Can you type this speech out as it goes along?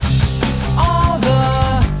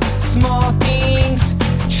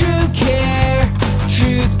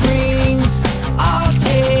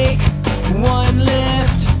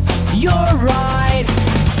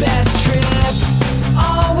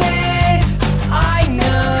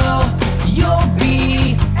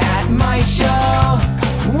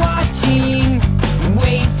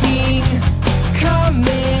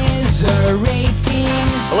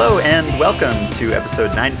welcome to episode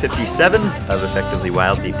 957 of Effectively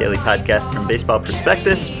Wild, the daily podcast from Baseball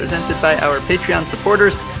Prospectus, presented by our Patreon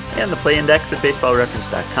supporters and the Play Index at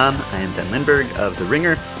baseballreference.com. I am Ben Lindbergh of The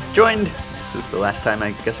Ringer, joined, this is the last time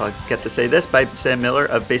I guess I'll get to say this, by Sam Miller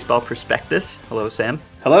of Baseball Prospectus. Hello, Sam.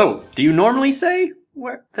 Hello. Do you normally say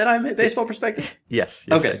that I'm at Baseball Prospectus? Yes,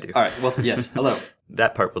 okay. I do. All right. Well, yes. Hello.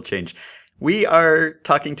 That part will change. We are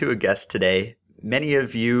talking to a guest today. Many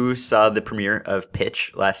of you saw the premiere of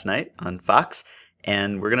Pitch last night on Fox,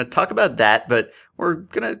 and we're going to talk about that, but we're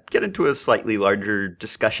going to get into a slightly larger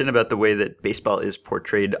discussion about the way that baseball is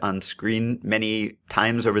portrayed on screen. Many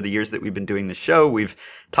times over the years that we've been doing the show, we've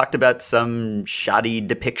talked about some shoddy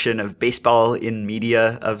depiction of baseball in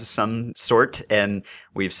media of some sort, and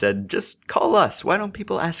we've said, just call us. Why don't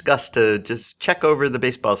people ask us to just check over the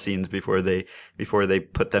baseball scenes before they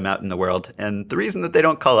put them out in the world? And the reason that they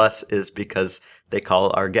don't call us is because they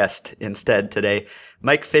call our guest instead today,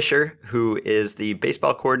 Mike Fisher, who is the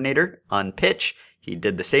baseball coordinator on Pitch. He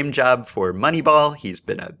did the same job for Moneyball. He's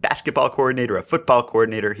been a basketball coordinator, a football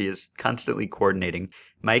coordinator. He is constantly coordinating.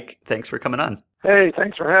 Mike, thanks for coming on. Hey,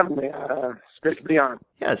 thanks for having me. It's great to be on.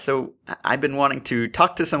 Yeah, so I've been wanting to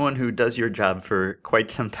talk to someone who does your job for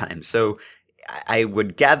quite some time. So I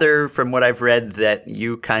would gather from what I've read that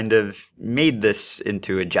you kind of made this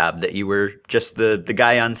into a job, that you were just the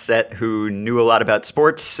guy on set who knew a lot about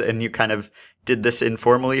sports, and you kind of did this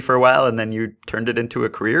informally for a while, and then you turned it into a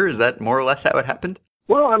career. Is that more or less how it happened?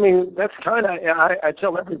 Well, I mean, that's kind of, I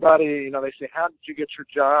tell everybody, they say, how did you get your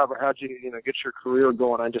job, or how did you, get your career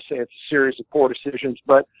going? I just say it's a series of poor decisions.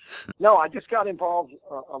 But no, I just got involved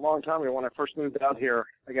a long time ago. When I first moved out here,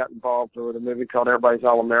 I got involved with a movie called Everybody's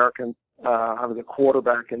All-American. I was a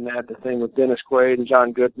quarterback in that, the thing with Dennis Quaid and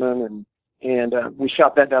John Goodman, and we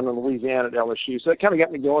shot that down in Louisiana at LSU. So it kind of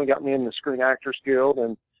got me going, got me in the Screen Actors Guild,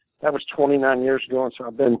 and that was 29 years ago, and so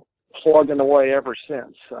I've been plugging away ever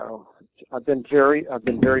since. So I've been very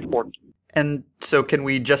fortunate. And so can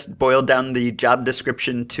we just boil down the job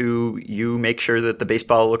description to you make sure that the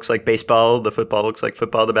baseball looks like baseball, the football looks like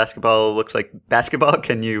football, the basketball looks like basketball?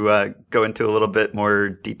 Can you go into a little bit more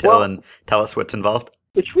detail and tell us what's involved?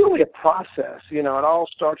 It's really a process. It all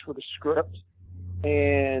starts with a script,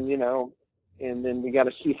 and then we got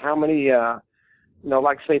to see how many,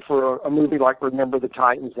 like say for a movie like Remember the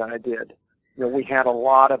Titans that I did, we had a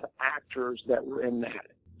lot of actors that were in that.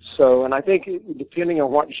 So, and I think depending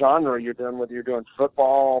on what genre you're doing, whether you're doing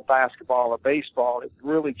football, basketball, or baseball, it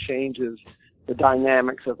really changes the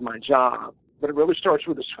dynamics of my job. But it really starts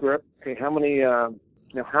with a script. Okay, how many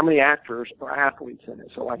actors or athletes in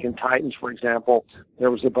it? So like in Titans, for example,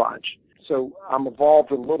 there was a bunch. So I'm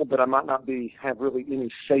involved a little bit. I might not have really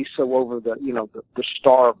any say-so over the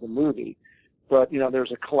star of the movie. But,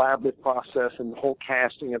 there's a collaborative process in the whole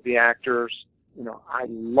casting of the actors. I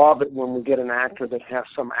love it when we get an actor that has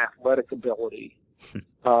some athletic ability,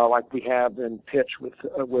 like we have in Pitch with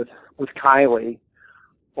Kylie,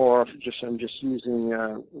 or I'm just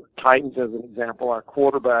using Titans as an example. Our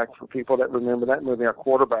quarterback, for people that remember that movie, our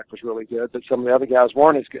quarterback was really good, but some of the other guys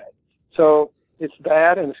weren't as good. So it's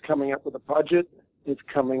that, and it's coming up with a budget. It's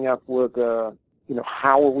coming up with,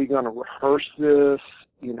 how are we going to rehearse this?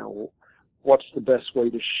 What's the best way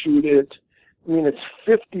to shoot it? I mean, it's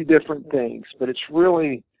 50 different things, but it's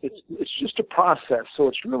just a process. So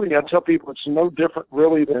it's really, I tell people, it's no different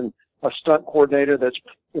really than a stunt coordinator that's,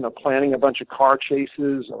 planning a bunch of car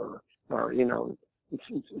chases or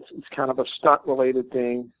it's kind of a stunt related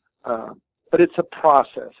thing. But it's a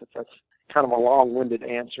process. That's kind of a long-winded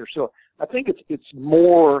answer. So I think it's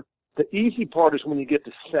more, the easy part is when you get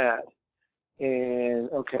to set and,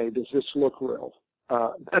 okay, does this look real?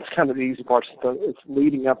 That's kind of the easy part. It's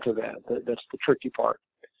leading up to that. That's the tricky part.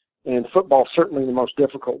 And football's certainly the most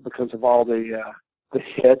difficult because of all the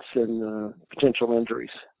hits and potential injuries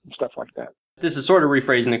and stuff like that. This is sort of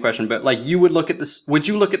rephrasing the question, but like you would look at this. Would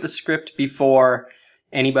you look at the script before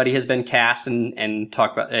anybody has been cast and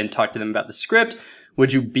talk to them about the script?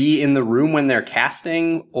 Would you be in the room when they're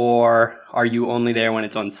casting, or are you only there when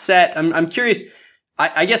it's on set? I'm curious.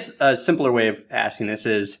 I guess a simpler way of asking this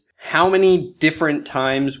is, how many different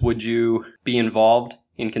times would you be involved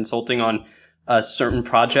in consulting on a certain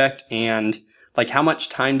project, and like how much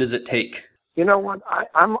time does it take? You know what?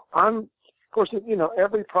 I'm of course,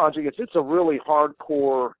 every project, if it's a really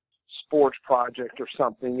hardcore sports project or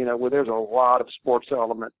something, where there's a lot of sports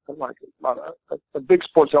element, like a big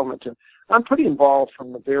sports element to it, I'm pretty involved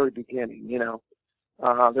from the very beginning.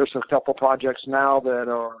 There's a couple projects now that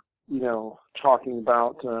are, talking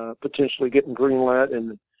about potentially getting greenlit,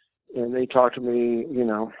 and they talk to me,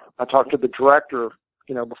 I talk to the director,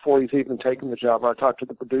 before he's even taken the job. I talk to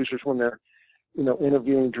the producers when they're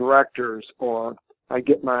interviewing directors, or I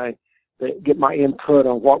get my input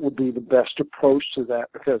on what would be the best approach to that,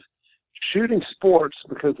 because shooting sports,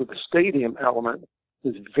 because of the stadium element,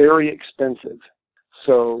 is very expensive.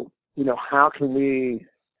 So, how can we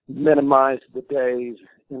minimize the days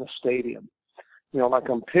in a stadium? Like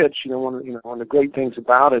on pitch, one of the great things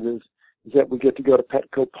about it is that we get to go to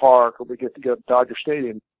Petco Park, or we get to go to Dodger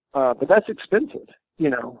Stadium. But that's expensive,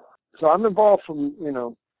 So I'm involved from,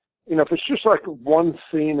 if it's just like one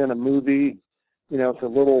scene in a movie, it's a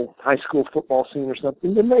little high school football scene or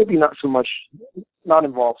something, then maybe not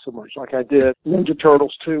involved so much. Like I did Ninja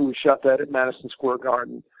Turtles 2, we shot that at Madison Square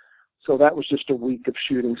Garden. So that was just a week of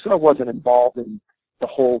shooting. So I wasn't involved in the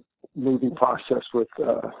whole movie process with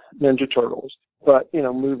Ninja Turtles. But,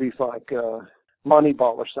 movies like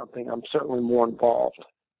Moneyball or something, I'm certainly more involved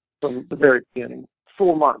from the very beginning.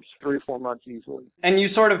 4 months, 3 or 4 months easily. And you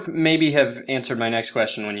sort of maybe have answered my next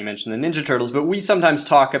question when you mentioned the Ninja Turtles, but we sometimes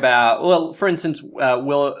talk about, well, for instance, Ben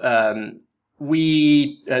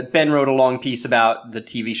wrote a long piece about the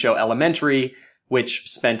TV show Elementary, which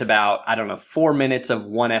spent about, 4 minutes of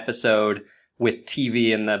one episode with TV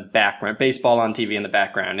in the background, baseball on TV in the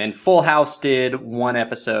background. And Full House did one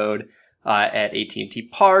episode at AT&T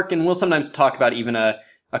Park, and we'll sometimes talk about even a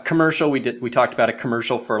commercial. We talked about a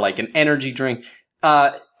commercial for like an energy drink.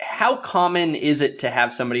 How common is it to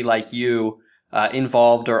have somebody like you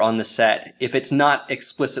involved or on the set if it's not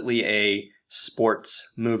explicitly a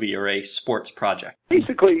sports movie or a sports project?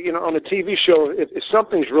 Basically, on a TV show, if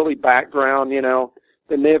something's really background,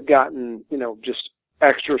 then they've gotten, just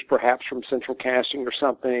extras perhaps from central casting or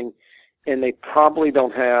something, and they probably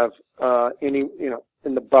don't have any,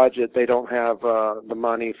 in the budget, they don't have the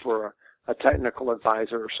money for a technical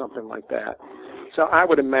advisor or something like that. So I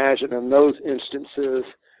would imagine in those instances,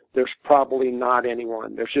 there's probably not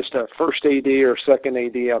anyone. There's just a first AD or second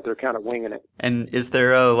AD out there kind of winging it. And is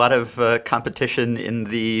there a lot of competition in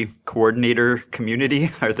the coordinator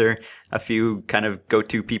community? Are there a few kind of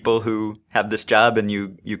go-to people who have this job and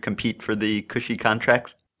you compete for the cushy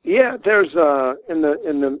contracts? Yeah, there's in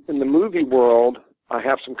the movie world, I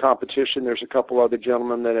have some competition. There's a couple other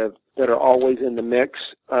gentlemen that are always in the mix.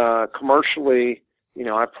 Commercially,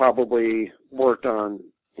 I probably worked on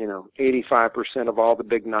 85% of all the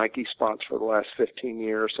big Nike spots for the last 15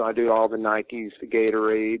 years. So I do all the Nikes, the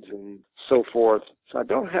Gatorades, and so forth. So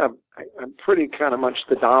I'm pretty kind of much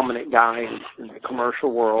the dominant guy in the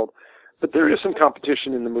commercial world. But there is some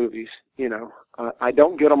competition in the movies. I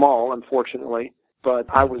don't get them all, unfortunately. But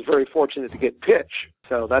I was very fortunate to get Pitch.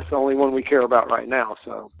 So that's the only one we care about right now.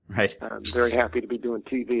 So right. I'm very happy to be doing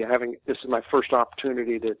TV. This is my first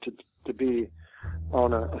opportunity to be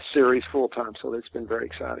on a series full time, so it's been very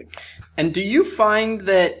exciting. And do you find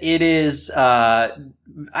that it is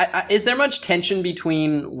there much tension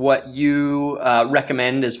between what you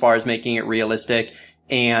recommend as far as making it realistic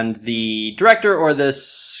and the director or the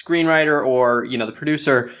screenwriter or the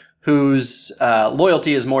producer whose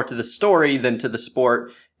loyalty is more to the story than to the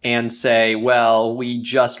sport, and say, well, we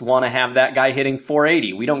just want to have that guy hitting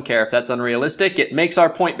 480. We don't care if that's unrealistic. It makes our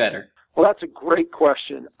point better. Well, that's a great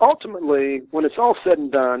question. Ultimately, when it's all said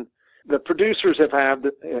and done, the producers have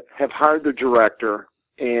hired the director,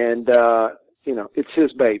 and it's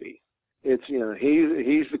his baby. It's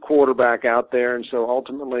he's the quarterback out there, and so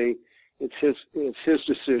ultimately, it's his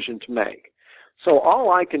decision to make. So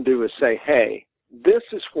all I can do is say, hey, this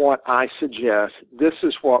is what I suggest. This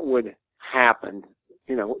is what would happen.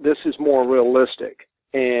 This is more realistic.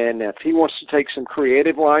 And if he wants to take some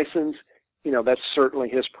creative license, that's certainly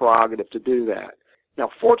his prerogative to do that. Now,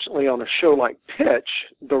 fortunately, on a show like Pitch,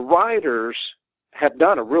 the writers have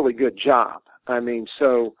done a really good job.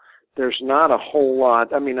 So there's not a whole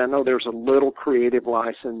lot. I know there's a little creative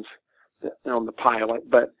license on the pilot,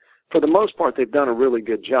 but for the most part, they've done a really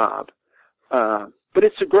good job. But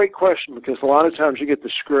it's a great question because a lot of times you get the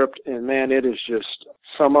script and, man, it is just,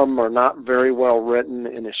 some of them are not very well written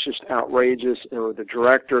and it's just outrageous. Or the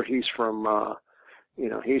director, he's from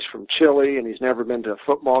Chile and he's never been to a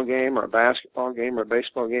football game or a basketball game or a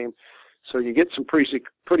baseball game. So you get some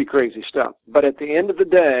pretty crazy stuff. But at the end of the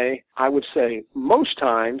day, I would say most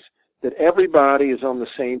times that everybody is on the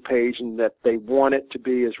same page and that they want it to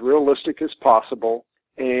be as realistic as possible.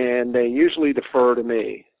 And they usually defer to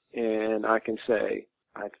me. And I can say,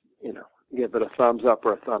 give it a thumbs up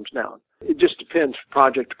or a thumbs down. It just depends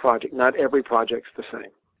project to project. Not every project's the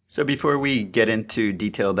same. So before we get into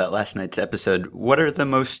detail about last night's episode, what are the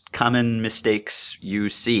most common mistakes you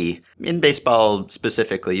see in baseball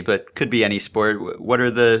specifically, but could be any sport? What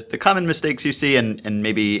are the common mistakes you see and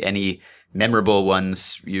maybe any memorable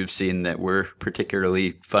ones you've seen that were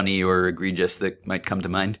particularly funny or egregious that might come to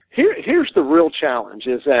mind? Here's the real challenge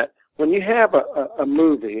is that when you have a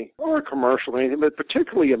movie or a commercial or anything, but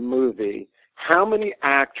particularly a movie, how many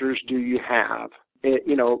actors do you have,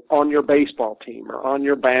 on your baseball team or on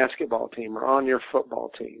your basketball team or on your football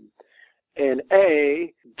team? And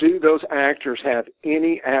do those actors have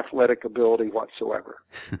any athletic ability whatsoever?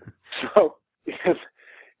 So,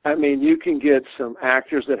 you can get some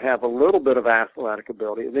actors that have a little bit of athletic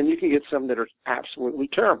ability, and then you can get some that are absolutely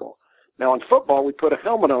terrible. Now, in football, we put a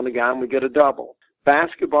helmet on the guy and we get a double.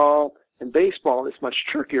 Basketball and baseball, it's much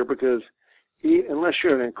trickier because unless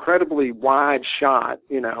you're an incredibly wide shot,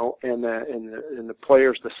 and the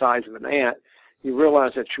player's the size of an ant, you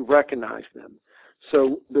realize that you recognize them.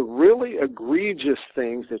 So the really egregious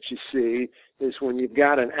things that you see is when you've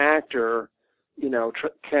got an actor,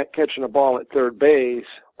 catching a ball at third base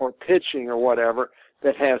or pitching or whatever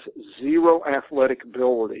that has zero athletic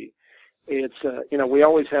ability. It's, we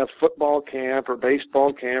always have football camp or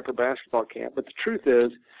baseball camp or basketball camp, but the truth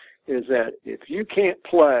is that if you can't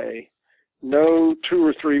play, no 2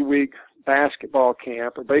 or 3 week basketball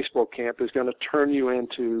camp or baseball camp is going to turn you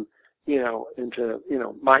into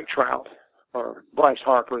Mike Trout or Bryce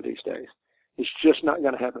Harper these days. It's just not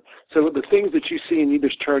going to happen. So the things that you see and you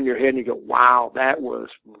just turn your head and you go, wow, that was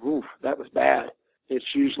bad. It's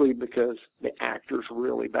usually because the actor's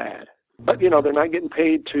really bad. But, they're not getting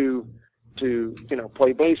paid to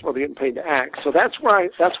play baseball. They're getting paid to act. So that's why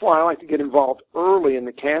I like to get involved early in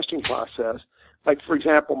the casting process. Like, for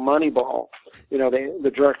example, Moneyball,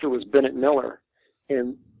 the director was Bennett Miller.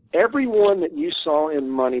 And everyone that you saw in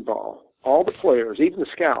Moneyball, all the players, even the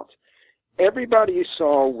scouts, everybody you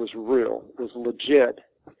saw was real, was legit,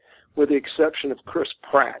 with the exception of Chris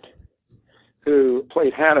Pratt, who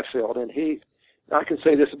played Hatfield. And I can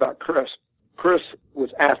say this about Chris. Chris was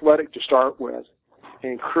athletic to start with,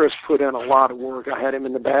 and Chris put in a lot of work. I had him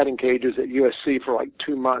in the batting cages at USC for like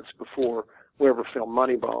 2 months before we ever filmed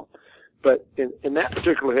Moneyball. But in that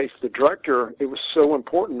particular case, the director, it was so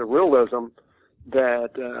important, the realism,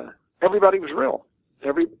 that everybody was real.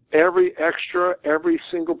 Every extra, every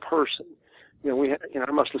single person.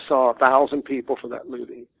 I must have saw 1,000 people for that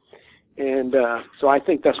movie. And so I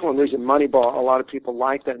think that's one reason Moneyball, a lot of people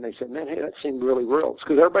like that, and they said, man, hey, that seemed really real. It's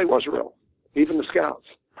because everybody was real, even the scouts.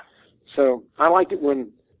 So I liked it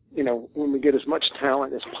when we get as much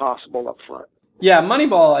talent as possible up front. Yeah,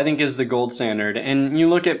 Moneyball, I think, is the gold standard. And you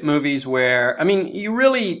look at movies where, you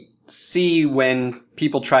really see when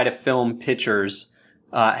people try to film pitchers,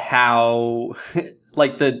 how,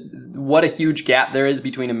 what a huge gap there is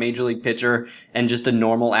between a major league pitcher and just a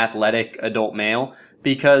normal athletic adult male,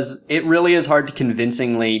 because it really is hard to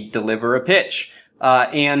convincingly deliver a pitch.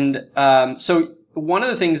 So one of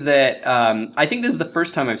the things that, I think this is the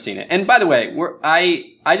first time I've seen it. And by the way,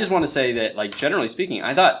 I just want to say that, generally speaking,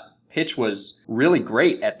 I thought Pitch was really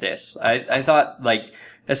great at this. I thought,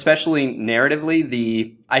 especially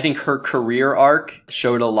narratively, I think her career arc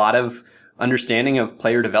showed a lot of understanding of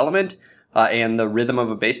player development, and the rhythm of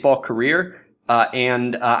a baseball career.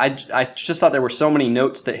 I just thought there were so many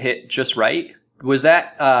notes that hit just right. Was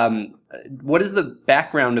that, what is the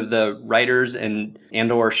background of the writers and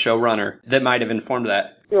or showrunner that might have informed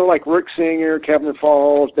that? Like Rick Singer, Kevin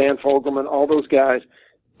Falls, Dan Fogelman, all those guys,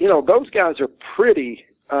 those guys are pretty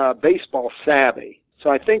baseball savvy. So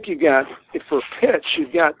I think for Pitch,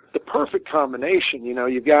 you've got the perfect combination.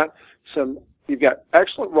 You've got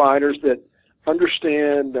excellent writers that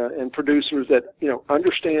understand, and producers that,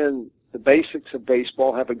 understand the basics of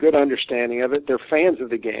baseball, have a good understanding of it. They're fans of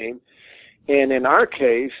the game. And in our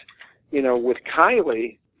case, with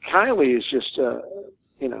Kylie is just,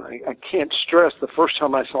 I can't stress, the first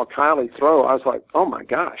time I saw Kylie throw, I was like, oh my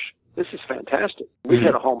gosh, this is fantastic. We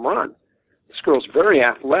hit a home run. This girl's very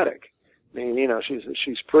athletic.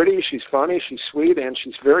 She's pretty, she's funny, she's sweet, and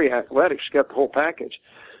she's very athletic. She's got the whole package.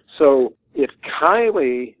 So if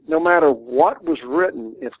Kylie, no matter what was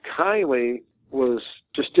written, if Kylie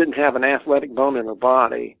just didn't have an athletic bone in her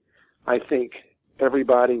body, I think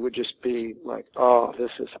everybody would just be like, oh,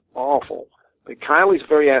 this is awful. But Kylie's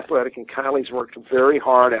very athletic, and Kylie's worked very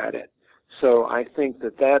hard at it. So I think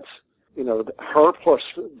that's, her plus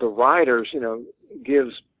the writers,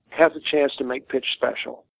 has a chance to make Pitch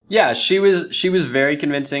special. Yeah, she was very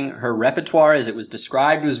convincing. Her repertoire, as it was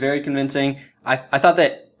described, was very convincing. I thought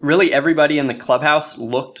that really everybody in the clubhouse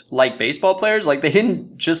looked like baseball players. They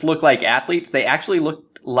didn't just look like athletes. They actually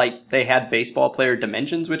looked like they had baseball player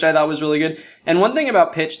dimensions, which I thought was really good. And one thing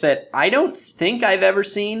about Pitch that I don't think I've ever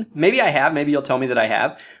seen, maybe I have, maybe you'll tell me that I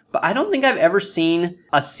have, but I don't think I've ever seen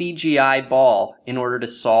a CGI ball in order to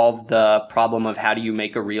solve the problem of how do you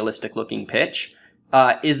make a realistic looking pitch.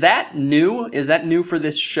 Is that new? Is that new for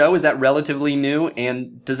this show? Is that relatively new?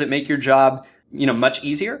 And does it make your job, much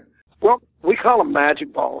easier? Well, we call them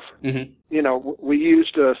magic balls. Mm-hmm. We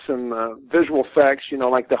used some visual effects,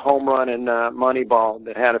 like the home run in Moneyball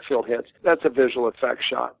that had a field hits. That's a visual effects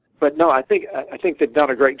shot. But no, I think they've done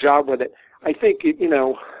a great job with it. I think,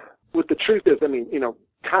 what the truth is,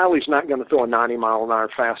 Kylie's not going to throw a 90-mile-an-hour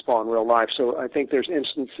fastball in real life. So I think there's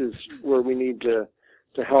instances where we need to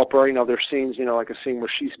help her. There's scenes, like a scene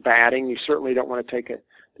where she's batting. You certainly don't want to take the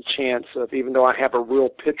chance of, even though I have a real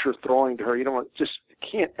pitcher throwing to her, you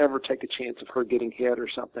can't ever take a chance of her getting hit or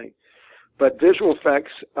something. But visual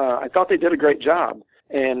effects, I thought they did a great job.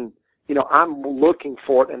 And, I'm looking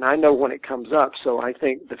for it, and I know when it comes up. So I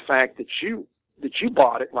think the fact that you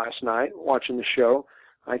bought it last night watching the show,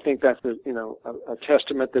 I think that's a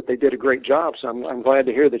testament that they did a great job. So I'm glad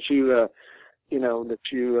to hear that you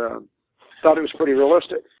thought it was pretty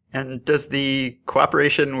realistic. And does the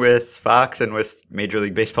cooperation with Fox and with Major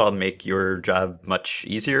League Baseball make your job much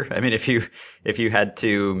easier? I mean, if you had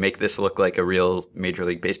to make this look like a real Major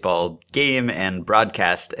League Baseball game and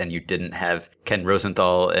broadcast, and you didn't have Ken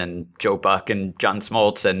Rosenthal and Joe Buck and John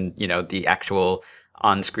Smoltz and the actual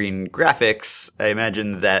on-screen graphics, I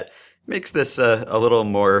imagine that makes this a little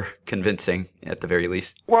more convincing at the very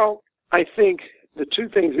least. Well, I think the two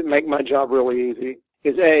things that make my job really easy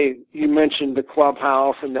is you mentioned the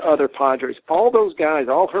clubhouse and the other Padres. All those guys,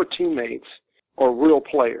 all her teammates are real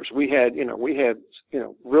players. We had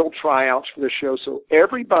real tryouts for the show. So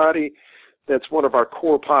everybody that's one of our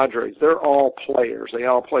core Padres, they're all players. They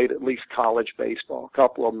all played at least college baseball. A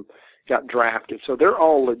couple of them got drafted. So they're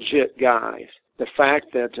all legit guys. The fact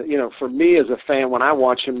that, for me as a fan, when I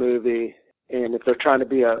watch a movie, and if they're trying to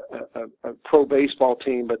be a pro baseball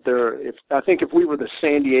team, but I think if we were the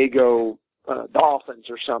San Diego Dolphins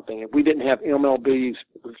or something, if we didn't have MLBs,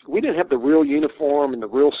 we didn't have the real uniform and the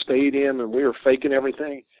real stadium, and we were faking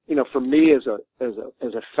everything. For me as a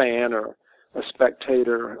fan or a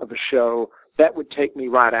spectator of a show, that would take me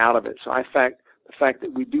right out of it. So the fact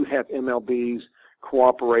that we do have MLBs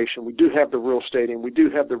cooperation, we do have the real stadium, we do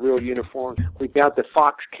have the real uniform, we've got the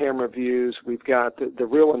Fox camera views, we've got the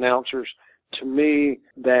real announcers. To me,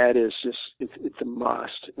 that is just, it's a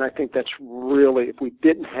must. And I think that's really, if we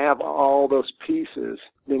didn't have all those pieces,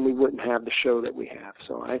 then we wouldn't have the show that we have.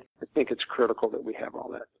 So I think it's critical that we have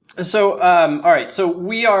all that. So, all right. So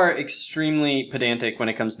we are extremely pedantic when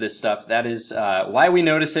it comes to this stuff. That is why we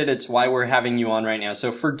notice it. It's why we're having you on right now.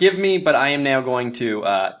 So forgive me, but I am now going to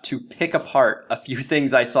pick apart a few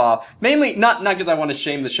things I saw. Mainly, not because I want to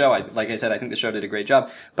shame the show. Like I said, I think the show did a great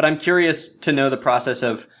job. But I'm curious to know the process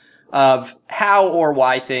of how or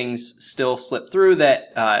why things still slip through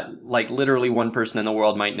that, literally one person in the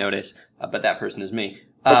world might notice, but that person is me.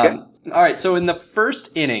 Okay. All right. So in the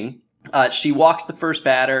first inning, she walks the first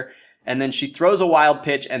batter, and then she throws a wild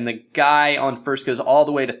pitch, and the guy on first goes all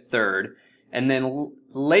the way to third. And then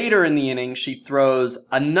later in the inning, she throws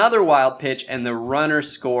another wild pitch, and the runner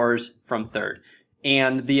scores from third.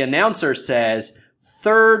 And the announcer says,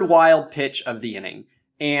 third wild pitch of the inning.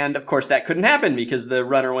 And, of course, that couldn't happen because the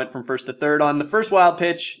runner went from first to third on the first wild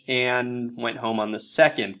pitch and went home on the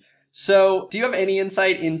second. So do you have any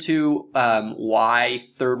insight into why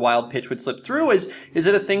third wild pitch would slip through? Is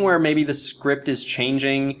it a thing where maybe the script is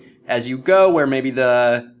changing as you go, where maybe in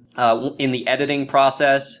the editing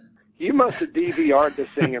process? You must have DVR'd this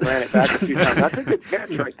thing and ran it back a few times. That's a good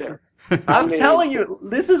catch right there. I'm telling you,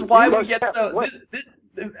 this is why we get so...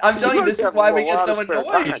 I'm telling you, this is why we get so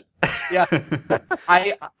annoyed. Yeah,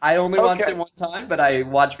 I only watched it one time, but I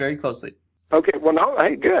watch very closely. Okay, well, no,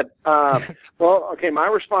 hey, good. My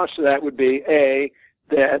response to that would be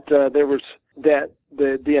that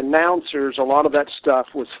the announcers, a lot of that stuff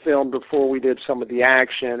was filmed before we did some of the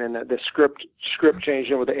action, and the script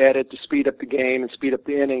changed with the edit to speed up the game and speed up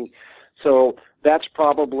the inning. So that's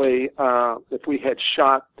probably if we had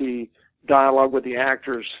shot the dialogue with the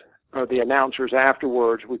actors or the announcers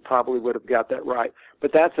afterwards, we probably would have got that right.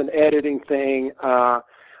 But that's an editing thing. Or,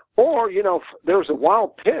 there was a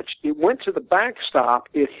wild pitch. It went to the backstop.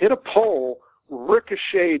 It hit a pole,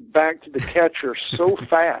 ricocheted back to the catcher so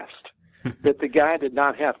fast that the guy did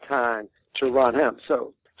not have time to run him.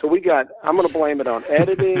 So I'm going to blame it on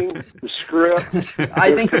editing, the script.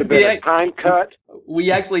 I think could have been a time cut. We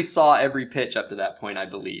actually saw every pitch up to that point, I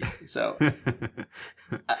believe. So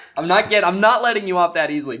I'm not letting you off that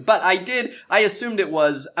easily. But I assumed it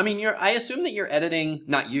was. I mean, I assume that you're editing,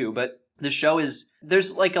 not you, but the show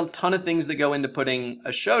there's like a ton of things that go into putting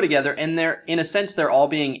a show together, and in a sense, they're all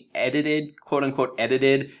being edited, quote unquote,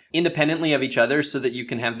 edited independently of each other so that you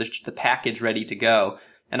can have the package ready to go.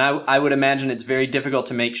 And I would imagine it's very difficult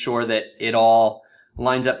to make sure that it all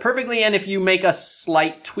lines up perfectly. And if you make a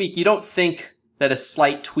slight tweak, you don't think that a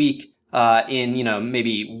slight tweak in,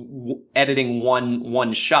 maybe editing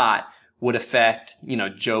one shot would affect,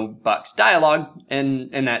 Joe Buck's dialogue,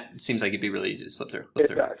 and that seems like it'd be really easy to slip through.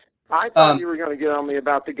 It does. I thought you were going to get on me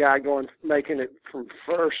about the guy making it from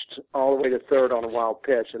first all the way to third on a wild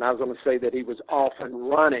pitch, and I was going to say that he was off and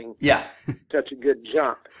running. Yeah. Such a good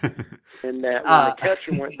jump. And that when the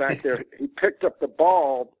catcher went back there, he picked up the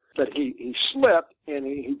ball, but he slipped and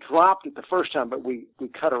he dropped it the first time, but we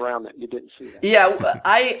cut around that. You didn't see that. Yeah,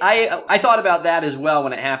 I thought about that as well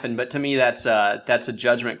when it happened, but to me that's a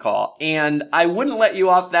judgment call. And I wouldn't let you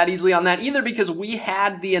off that easily on that either, because we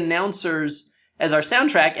had the announcers as our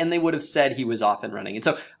soundtrack, and they would have said he was off and running. And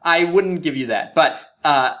so I wouldn't give you that. But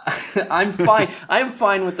I'm fine. I'm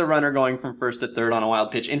fine with the runner going from first to third on a wild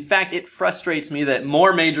pitch. In fact, it frustrates me that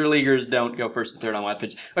more major leaguers don't go first to third on a wild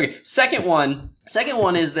pitch. Okay, second one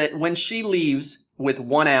is that when she leaves with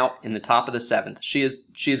one out in the top of the seventh, she has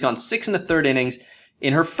gone 6 1/3 innings.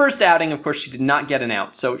 In her first outing, of course, she did not get an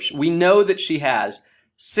out. So we know that she has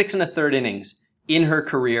 6 1/3 innings in her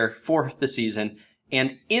career for the season.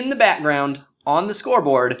 And in the background, on the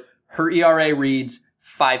scoreboard, her ERA reads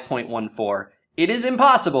 5.14. It is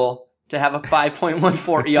impossible to have a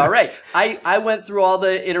 5.14 ERA. I went through all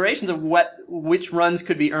the iterations of which runs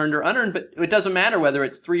could be earned or unearned, but it doesn't matter whether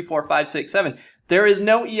it's 3, 4, 5, 6, 7. There is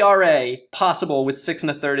no ERA possible with 6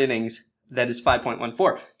 1/3 innings that is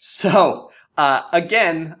 5.14. So,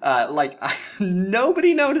 again,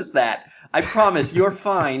 nobody noticed that. I promise you're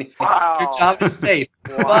fine. Wow. Your job is safe.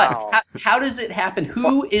 Wow. But how does it happen?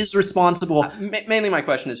 Who is responsible? Mainly my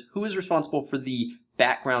question is, who is responsible for the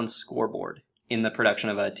background scoreboard in the production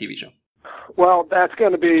of a TV show? Well, that's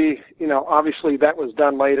going to be, obviously that was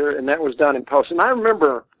done later, and that was done in post. And I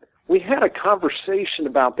remember we had a conversation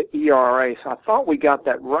about the ERA, so I thought we got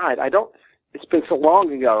that right. It's been so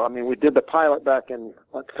long ago. I mean, we did the pilot back in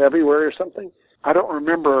February or something. I don't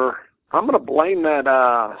remember. I'm going to blame that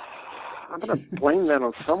on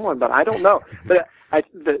someone, but I don't know. But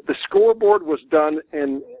the scoreboard was done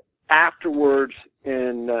afterwards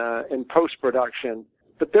in post-production.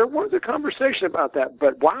 But there was a conversation about that.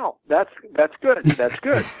 But wow, that's good. That's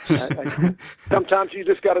good. Sometimes you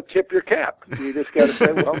just got to tip your cap. You just got to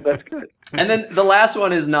say, well, that's good. And then the last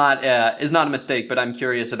one is not a mistake, but I'm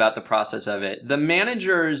curious about the process of it. The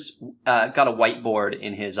manager's got a whiteboard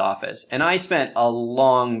in his office, and I spent a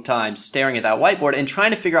long time staring at that whiteboard and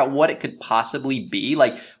trying to figure out what it could possibly be,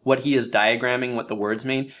 like what he is diagramming, what the words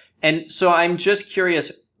mean. And so I'm just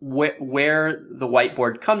curious where the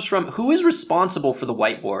whiteboard comes from. Who is responsible for the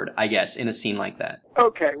whiteboard, I guess, in a scene like that?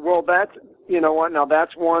 Okay, well, that's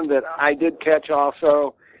one that I did catch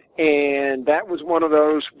also, and that was one of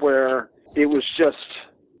those where it was just,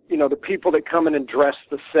 the people that come in and dress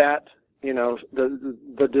the set,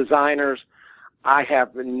 the designers. I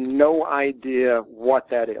have no idea what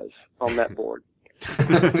that is on that board.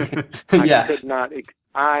 Yeah. I could not.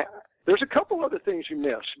 There's a couple other things you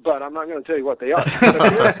missed, but I'm not going to tell you what they are.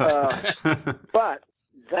 But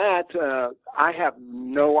that, I have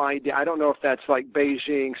no idea. I don't know if that's like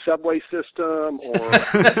Beijing subway system or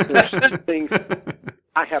things.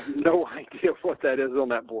 I have no idea what that is on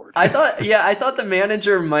that board. I thought the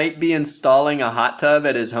manager might be installing a hot tub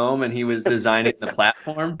at his home and he was designing the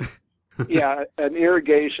platform. Yeah, an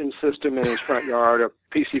irrigation system in his front yard, a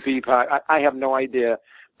PCV pipe. I have no idea.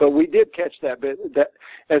 But we did catch that bit. That,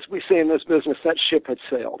 as we say in this business, that ship had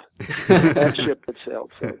sailed. That ship had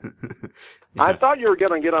sailed. So. Yeah. I thought you were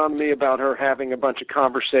going to get on me about her having a bunch of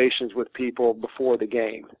conversations with people before the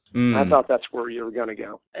game. I thought that's where you were going to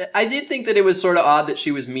go. I did think that it was sort of odd that she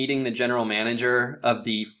was meeting the general manager of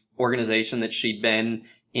the organization that she'd been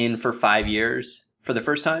in for 5 years for the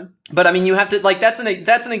first time. But I mean, you have to, that's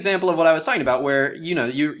an example of what I was talking about, where,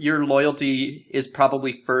 your loyalty is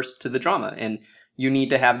probably first to the drama, and you need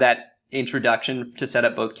to have that introduction to set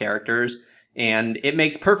up both characters. And it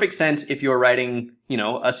makes perfect sense if you're writing,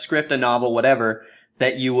 a script, a novel, whatever,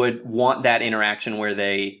 that you would want that interaction where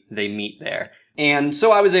they meet there. And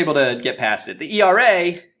so I was able to get past it. The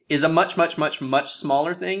ERA is a much, much, much, much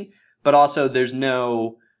smaller thing, but also there's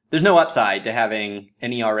no upside to having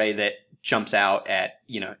an ERA that jumps out at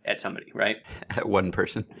somebody, right? At one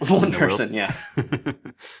person. One person, yeah.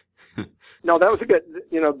 No, that was a good,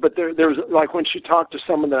 but there was like when she talked to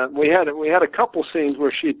some of we had a couple scenes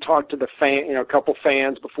where she had talked to the fan, a couple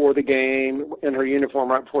fans before the game in her uniform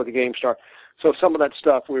right before the game started. So some of that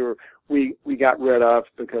stuff we got rid of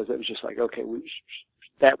because it was just like, okay,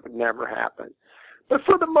 that would never happen. But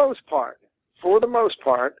for the most part,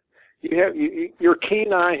 you have your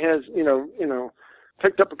keen eye has,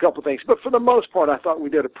 picked up a couple things. But for the most part, I thought we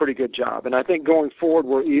did a pretty good job. And I think going forward,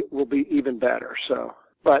 we'll be even better. So,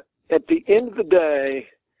 but at the end of the day,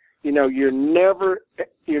 you know, you're never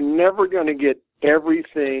going to get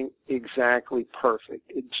everything exactly perfect.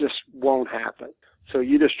 It just won't happen. So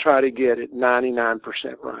you just try to get it 99%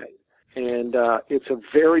 right. And it's a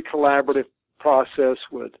very collaborative process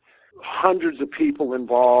with hundreds of people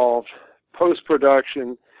involved,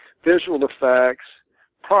 post-production, visual effects,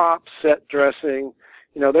 props, set dressing.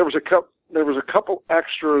 You know, there was a couple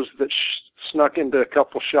extras that snuck into a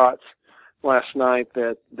couple shots last night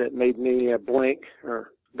that made me blink,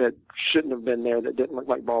 or that shouldn't have been there, that didn't look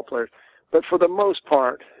like ball players. But for the most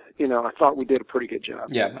part, you know, I thought we did a pretty good job.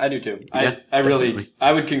 Yeah, I do too. Yeah, I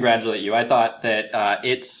would congratulate you. I thought that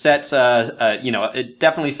it sets it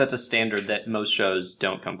definitely sets a standard that most shows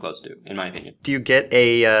don't come close to, in my opinion. Do you get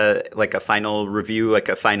a final review, like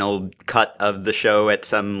a final cut of the show at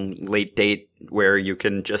some late date where you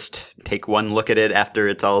can just take one look at it after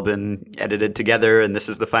it's all been edited together and this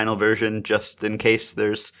is the final version, just in case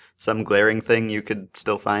there's some glaring thing you could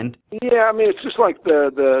still find? Yeah, I mean, it's just like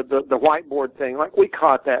the whiteboard thing. Like, we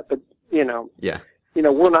caught that, but, you know,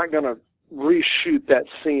 we're not going to reshoot that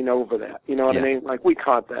scene over that. You know what I mean? Like, we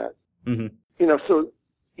caught that. Mm-hmm. You know, so,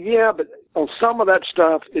 yeah, but on some of that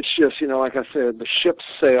stuff, it's just, you know, like I said, the ship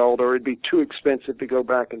sailed, or it'd be too expensive to go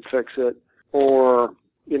back and fix it, or,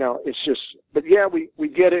 you know, it's just, but yeah, we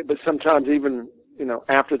get it, but sometimes even, you know,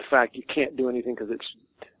 after the fact, you can't do anything because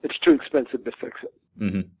it's too expensive to fix it.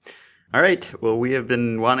 Mm-hmm. All right. Well, we have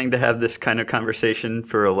been wanting to have this kind of conversation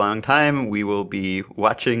for a long time. We will be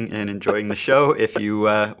watching and enjoying the show. If you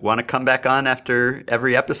want to come back on after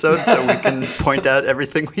every episode so we can point out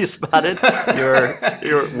everything we spotted,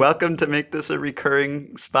 you're welcome to make this a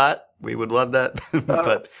recurring spot. We would love that.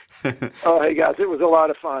 But oh, hey guys, it was a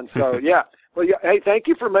lot of fun. So yeah. Well, yeah. Hey, thank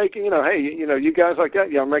you for making. You guys like that.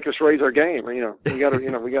 Make us raise our game. We got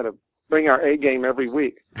to bring our A game every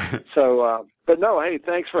week. So, but no, hey,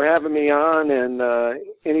 thanks for having me on. And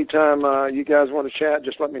anytime you guys want to chat,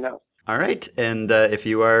 just let me know. All right. And if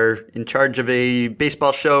you are in charge of a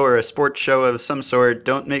baseball show or a sports show of some sort,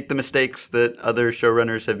 don't make the mistakes that other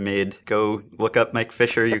showrunners have made. Go look up Mike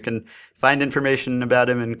Fisher. You can find information about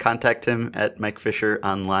him and contact him at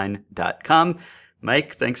MikeFisherOnline.com.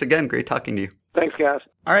 Mike, thanks again. Great talking to you. Thanks, guys.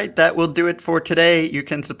 All right, that will do it for today. You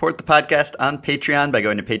can support the podcast on Patreon by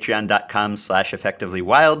going to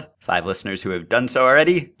patreon.com/effectivelywild. 5 listeners who have done so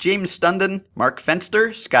already: James Stunden, Mark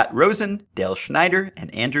Fenster, Scott Rosen, Dale Schneider,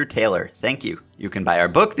 and Andrew Taylor. Thank you. You can buy our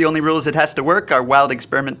book, The Only Rule Is It Has to Work, our wild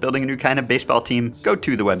experiment building a new kind of baseball team. Go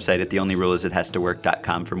to the website at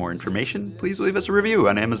theonlyruleisithastowork.com for more information. Please leave us a review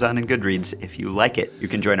on Amazon and Goodreads if you like it. You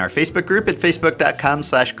can join our Facebook group at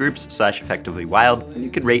facebook.com/groups/effectivelywild. And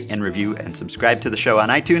you can rate and review and subscribe to the show on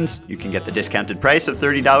iTunes. You can get the discounted price of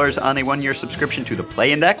 $30 on a 1-year subscription to the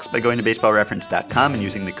Play Index by going to baseballreference.com and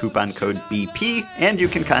using the coupon code BP. And you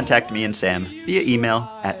can contact me and Sam via email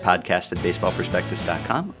at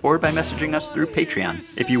podcast@baseballprospectus.com or by messaging us through Patreon.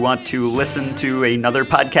 If you want to listen to another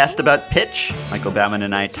podcast about pitch, Michael Bauman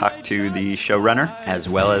and I talked to the showrunner as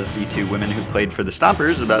well as the 2 women who played for the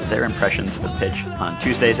Stompers about their impressions of pitch on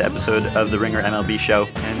Tuesday's episode of the Ringer MLB Show.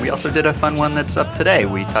 And we also did a fun one that's up today.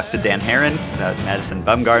 We talked to Dan Herron about Madison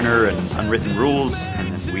Bumgarner and unwritten rules,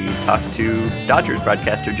 and then we talked to Dodgers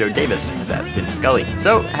broadcaster Joe Davis about Vin Scully.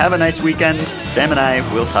 So have a nice weekend. Sam and I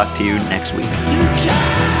will talk to you next week.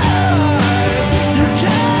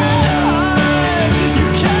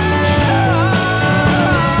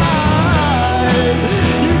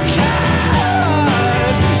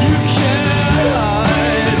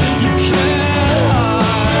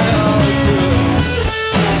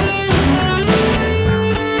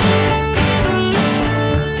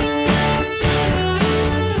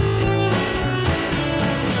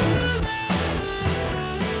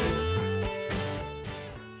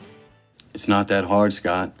 It's not that hard,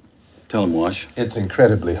 Scott. Tell him, Wash. It's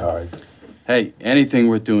incredibly hard. Hey, anything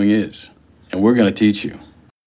worth doing is. And we're going to teach you.